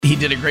he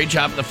did a great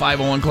job at the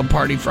 501 Club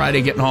party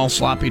Friday, getting all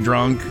sloppy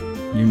drunk.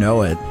 You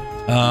know it.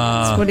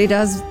 That's what he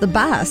does the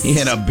best. He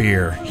had a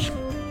beer.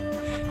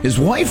 His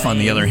wife, on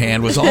the other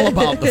hand, was all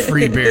about the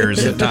free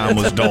beers that Tom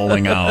was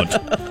doling out.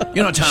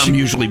 You know, Tom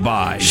usually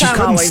buys. She Tom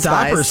couldn't always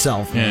stop buys.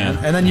 herself, man.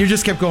 Yeah. And then you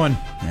just kept going,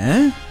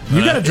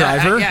 You got a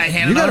driver. Yeah, I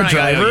handed you got her a I go,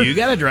 driver. You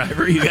got a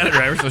driver. You got a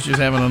driver. So she's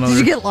having another. Did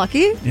you get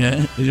lucky?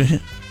 Yeah.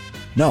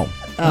 No.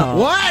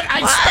 What? I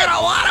spent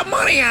a lot of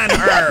money on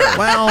her.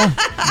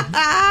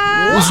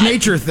 Well, there's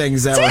nature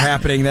things that were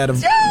happening that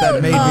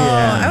made me.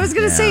 I was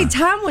going to say,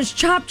 Tom was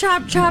chopping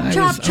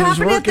at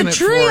working the it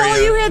tree. for All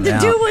you. you had to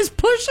do was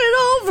push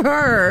it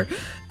over.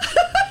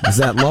 It was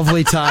that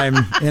lovely time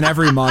in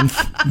every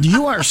month.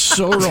 You are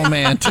so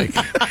romantic.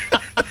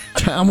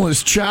 Tom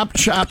was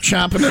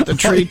chopping at the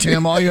tree,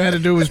 Tim. All you had to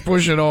do was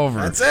push it over.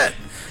 That's it.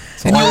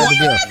 And you, All you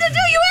had to do,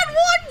 you had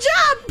one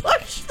job,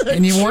 push the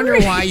and you tree. wonder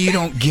why you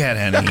don't get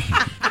any.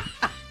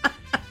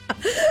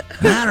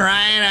 All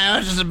right, I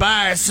went to the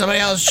bar. Somebody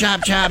else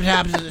chop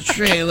at the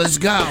tree. Let's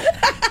go.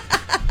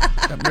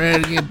 I'm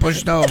ready to get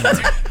pushed over.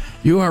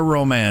 You are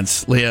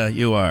romance, Leah.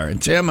 You are.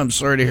 And Tim, I'm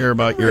sorry to hear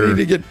about your. Ready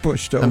to get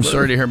pushed over. I'm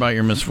sorry to hear about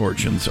your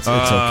misfortunes. It's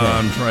okay.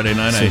 On Friday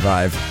night,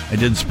 Survive. I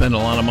did spend a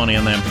lot of money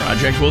on that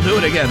project. We'll do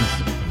it again.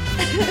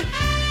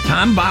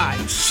 Tom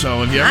buys.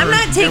 So if you ever, I'm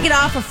not taking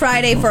off a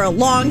Friday for a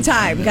long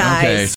time, guys. Okay.